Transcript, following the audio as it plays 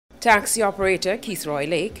Taxi operator Keithroy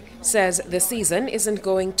Lake says the season isn't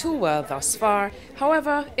going too well thus far.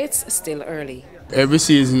 However, it's still early. Every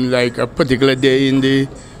season, like a particular day in the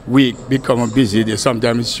week, become a busy day.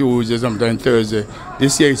 Sometimes it's Tuesday, sometimes Thursday.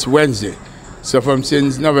 This year it's Wednesday. So from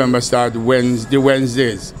since November start,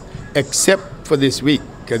 Wednesdays, except for this week,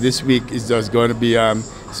 because this week is just going to be,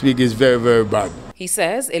 this week is very, very bad. He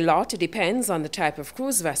says a lot depends on the type of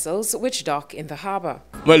cruise vessels which dock in the harbour.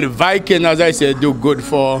 Well, the Viking, as I said, do good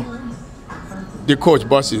for the coach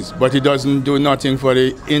buses, but it doesn't do nothing for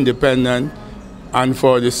the independent and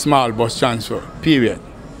for the small bus transfer, period.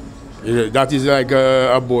 That is like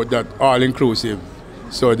a boat that all-inclusive,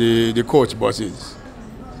 so the coach buses.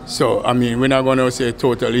 So, I mean, we're not going to say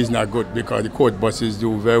total is not good because the coach buses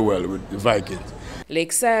do very well with the Vikings.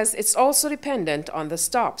 Lake says it's also dependent on the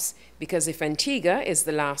stops, because if Antigua is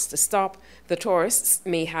the last stop, the tourists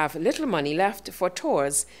may have little money left for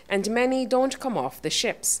tours and many don't come off the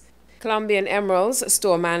ships. Columbian Emerald's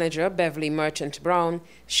store manager Beverly Merchant Brown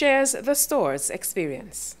shares the store's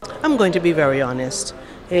experience. I'm going to be very honest.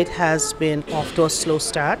 It has been off to a slow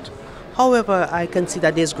start. However, I can see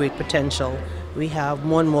that there's great potential. We have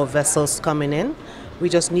more and more vessels coming in. We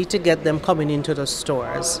just need to get them coming into the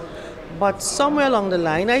stores. But somewhere along the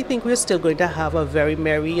line, I think we're still going to have a very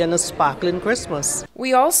merry and a sparkling Christmas.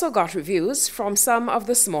 We also got reviews from some of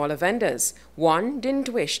the smaller vendors. One didn't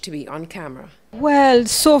wish to be on camera. Well,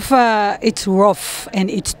 so far it's rough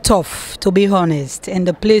and it's tough, to be honest. And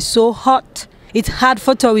the place so hot, it's hard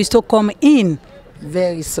for tourists to come in.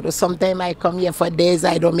 Very slow. Sometimes I come here for days,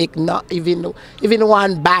 I don't make even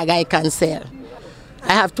one bag I can sell.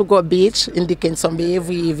 I have to go beach in Dickinson Bay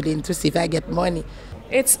every evening to see if I get money.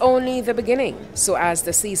 It's only the beginning, so as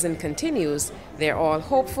the season continues, they're all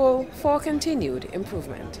hopeful for continued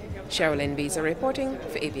improvement. Sherilyn Beezer reporting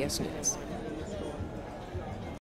for ABS News.